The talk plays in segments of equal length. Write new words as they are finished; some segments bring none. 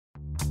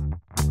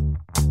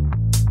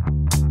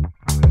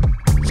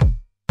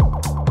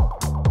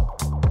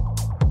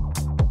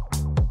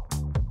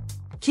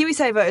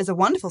KiwiSaver is a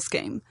wonderful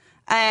scheme,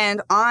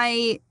 and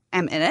I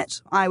am in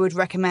it. I would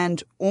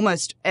recommend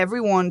almost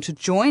everyone to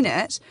join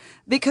it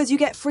because you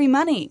get free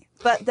money.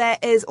 But there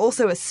is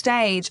also a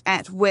stage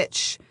at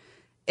which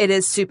it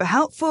is super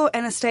helpful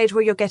and a stage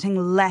where you're getting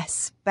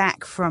less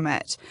back from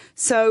it.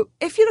 So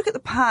if you look at the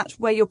part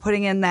where you're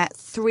putting in that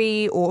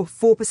 3 or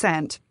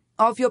 4%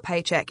 of your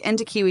paycheck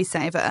into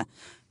KiwiSaver,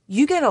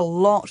 you get a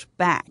lot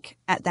back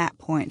at that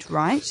point,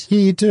 right? Yeah,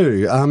 you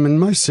do. In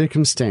most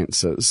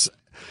circumstances,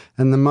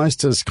 and the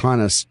most is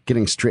kind of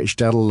getting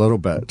stretched out a little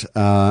bit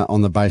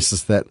on the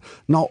basis that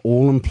not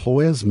all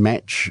employers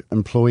match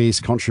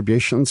employees'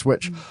 contributions,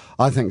 which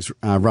I think is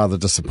rather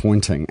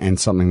disappointing and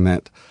something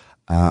that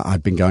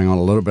I've been going on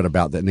a little bit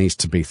about that needs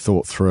to be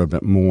thought through a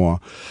bit more.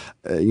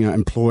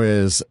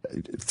 Employers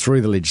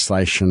through the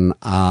legislation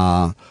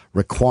are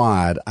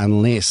required,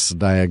 unless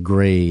they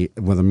agree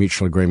with a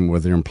mutual agreement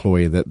with their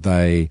employee, that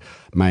they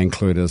may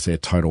include as their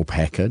total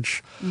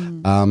package.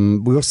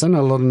 We also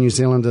know a lot of New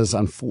Zealanders,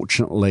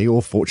 unfortunately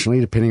or fortunately,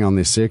 depending on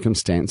their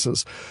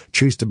circumstances,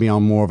 choose to be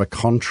on more of a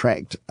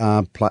contract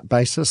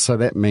basis. So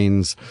that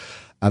means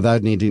they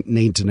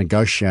need to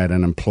negotiate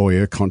an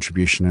employer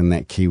contribution in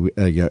that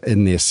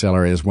in their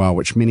salary as well,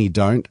 which many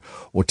don't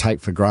or take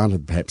for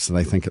granted, perhaps, so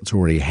they think it's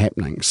already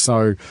happening.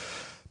 So,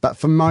 but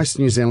for most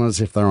New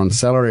Zealanders, if they're on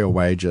salary or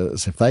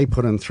wages, if they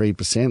put in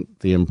 3%,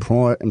 the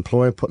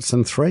employer puts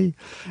in 3%.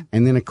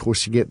 And then, of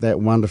course, you get that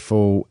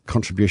wonderful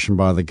contribution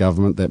by the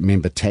government, that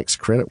member tax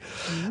credit.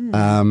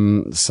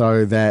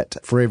 So that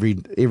for every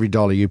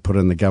dollar you put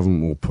in, the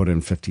government will put in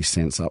 50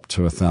 cents up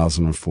to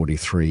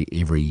 1,043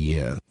 every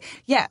year.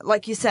 Yeah,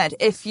 like you said,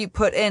 if you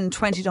put in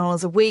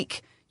 $20 a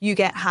week, you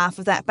get half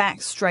of that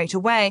back straight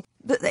away.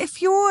 But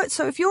if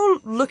you're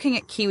looking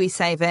at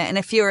KiwiSaver, and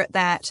if you're at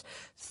that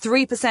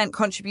 3%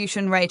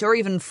 contribution rate, or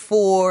even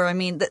 4%, I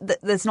mean,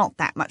 there's not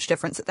that much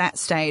difference at that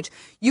stage.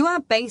 You are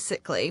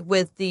basically,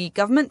 with the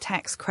government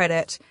tax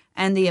credit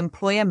and the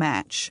employer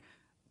match,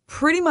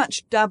 pretty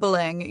much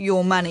doubling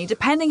your money,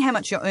 depending how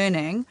much you're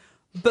earning,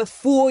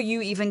 before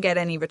you even get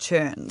any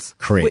returns.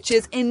 Correct. Which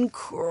is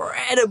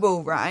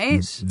incredible, right?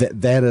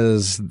 That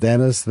is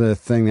the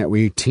thing that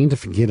we tend to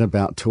forget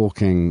about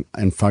talking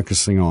and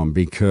focusing on,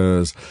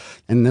 because,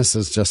 and this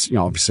is just,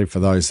 obviously for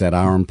those that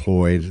are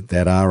employed,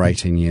 that are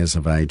 18 years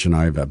of age and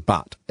over,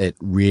 but it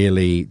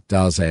really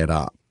does add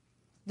up.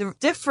 The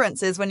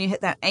difference is when you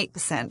hit that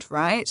 8%,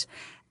 right?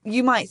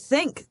 You might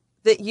think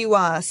that you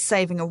are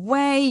saving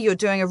away, you're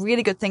doing a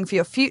really good thing for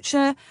your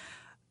future.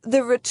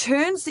 The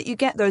returns that you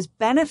get, those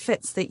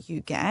benefits that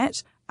you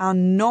get, are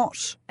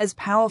not as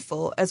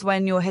powerful as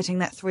when you're hitting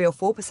that 3 or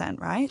 4%,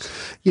 right?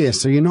 Yeah,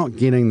 so you're not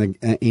getting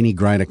any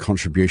greater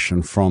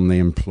contribution from the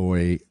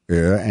employer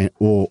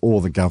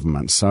or the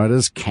government. So it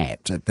is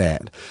capped at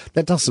that.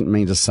 That doesn't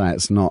mean to say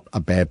it's not a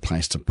bad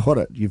place to put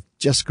it. You've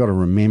just got to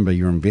remember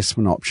your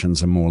investment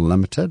options are more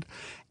limited,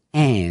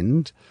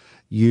 and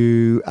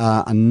you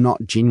are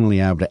not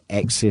generally able to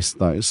access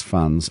those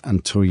funds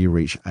until you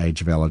reach age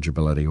of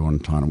eligibility or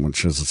entitlement,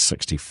 which is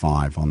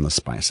 65 on the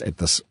space at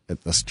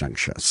this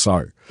juncture.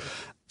 So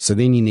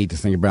then you need to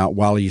think about,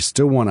 well, you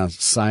still want to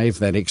save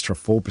that extra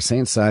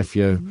 4%. So if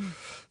you're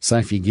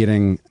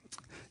getting,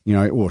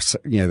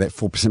 that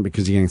 4%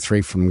 because you're getting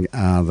 3 from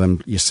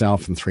them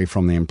yourself and 3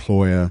 from the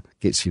employer,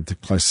 gets you to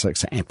close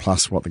 6 and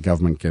plus what the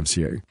government gives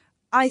you.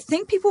 I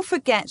think people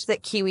forget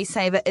that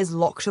KiwiSaver is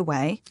locked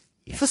away.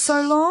 Yes, for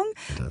so long,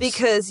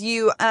 because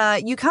you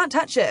can't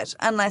touch it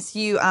unless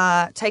you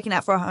are taking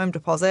out for a home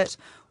deposit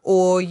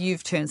or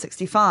you've turned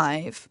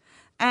 65.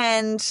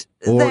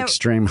 Or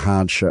extreme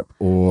hardship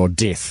or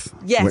death,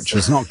 yes, which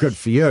is not good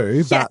for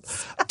you. But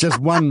yes. Just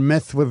one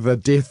myth with the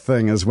death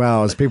thing as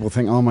well is people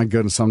think, oh my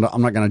goodness, I'm not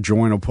going to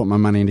join or put my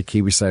money into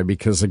KiwiSaver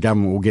because the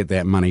government will get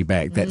that money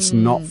back. That's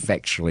not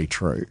factually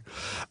true.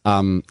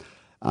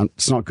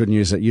 It's not good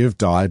news that you've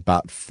died,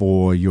 but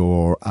for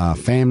your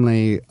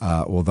family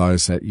or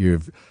those that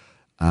you've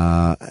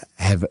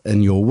have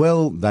in your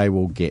will, they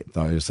will get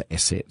those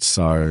assets.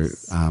 So,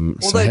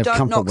 although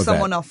don't knock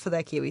someone off for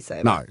their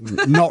KiwiSaver. No,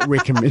 not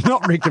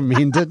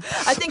recommended.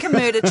 I think a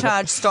murder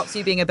charge stops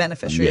you being a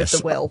beneficiary of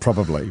the will.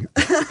 Probably.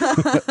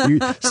 You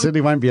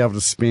certainly won't be able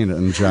to spend it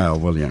in jail,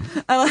 will you?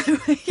 Well,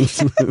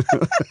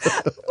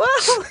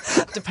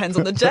 depends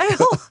on the jail.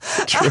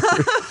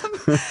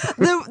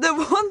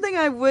 The one thing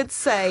I would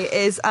say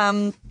is,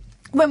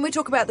 when we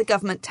talk about the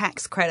government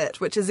tax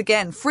credit, which is,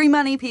 again, free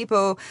money,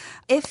 people,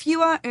 if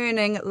you are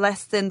earning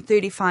less than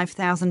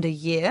 $35,000 a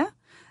year,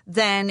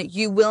 then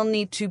you will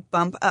need to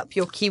bump up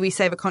your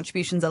KiwiSaver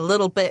contributions a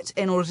little bit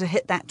in order to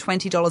hit that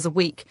 $20 a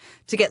week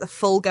to get the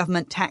full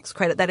government tax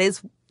credit. That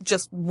is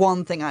just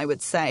one thing I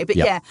would say. But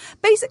yeah,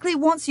 basically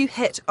once you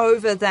hit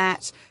over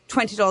that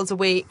 $20 a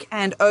week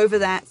and over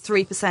that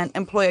 3%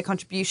 employer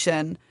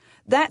contribution,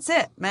 that's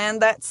it, man.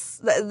 That's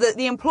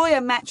the employer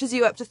matches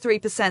you up to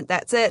 3%.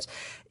 That's it.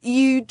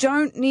 You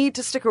don't need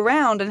to stick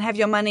around and have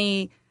your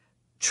money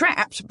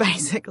trapped,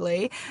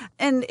 basically.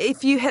 And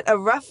if you hit a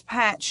rough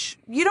patch,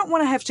 you don't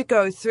want to have to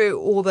go through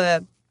all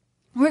the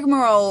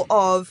rigmarole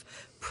of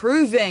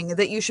proving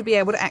that you should be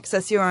able to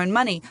access your own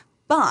money.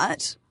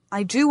 But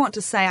I do want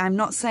to say, I'm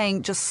not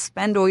saying just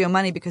spend all your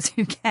money because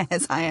who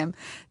cares? I am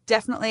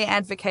definitely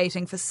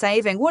advocating for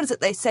saving. What is it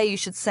they say you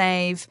should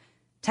save?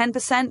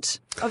 10%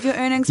 of your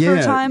earnings for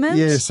retirement?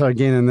 Yeah, so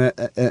again,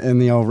 in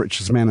the old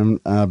richest man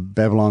in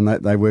Babylon,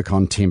 they work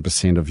on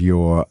 10% of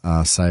your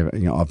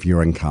of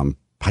your income.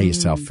 Pay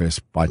yourself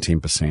first by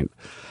 10%.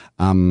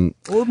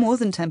 Or more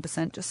than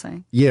 10%, just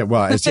saying. Yeah,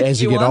 well,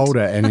 as you get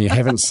older and you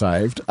haven't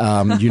saved,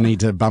 you need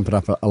to bump it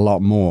up a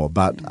lot more.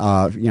 But,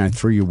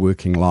 through your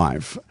working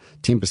life,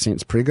 10%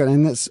 is pretty good.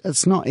 And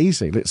it's not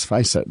easy, let's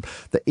face it.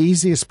 The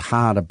easiest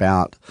part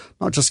about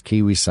not just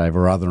KiwiSaver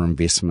or other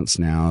investments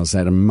now is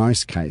that in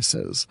most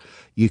cases,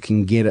 you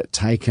can get it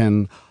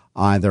taken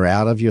either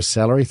out of your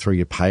salary through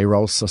your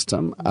payroll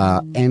system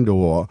and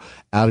or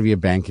out of your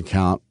bank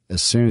account.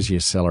 As soon as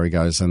your salary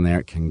goes in there,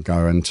 it can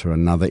go into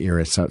another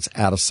area. So it's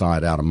out of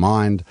sight, out of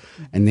mind.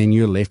 And then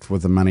you're left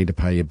with the money to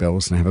pay your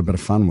bills and have a bit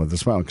of fun with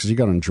as well, because you've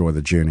got to enjoy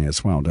the journey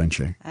as well, don't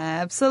you?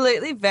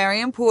 Absolutely.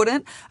 Very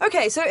important.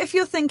 Okay, so if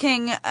you're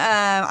thinking,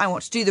 I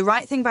want to do the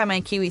right thing by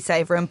my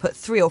KiwiSaver and put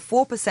 3 or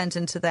 4%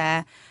 into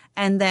there,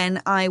 and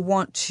then I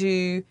want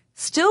to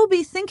still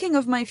be thinking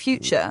of my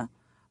future,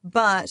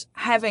 but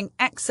having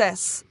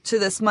access to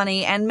this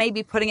money and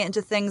maybe putting it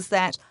into things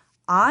that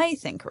I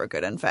think are a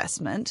good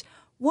investment,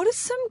 what are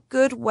some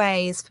good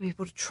ways for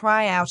people to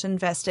try out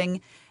investing?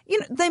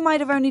 They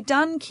might have only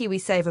done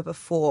KiwiSaver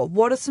before.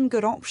 What are some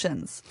good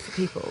options for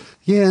people?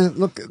 Yeah,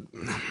 look,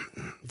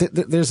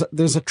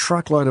 there's a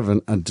truckload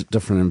of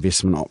different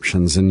investment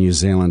options in New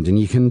Zealand, and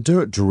you can do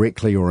it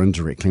directly or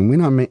indirectly.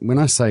 And when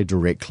I say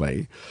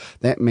directly,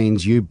 that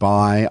means you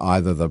buy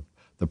either the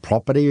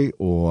property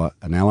or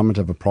an element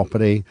of a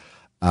property,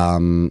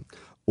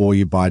 or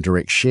you buy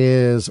direct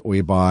shares, or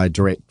you buy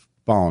direct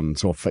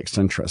bonds or fixed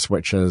interest,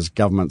 which is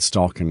government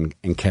stock and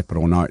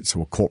capital notes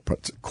or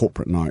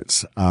corporate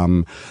notes.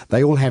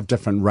 They all have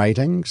different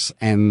ratings,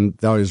 and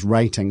those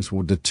ratings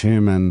will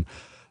determine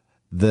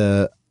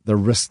the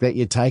risk that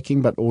you're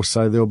taking, but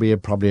also there'll be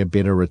probably a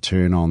better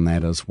return on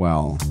that as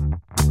well.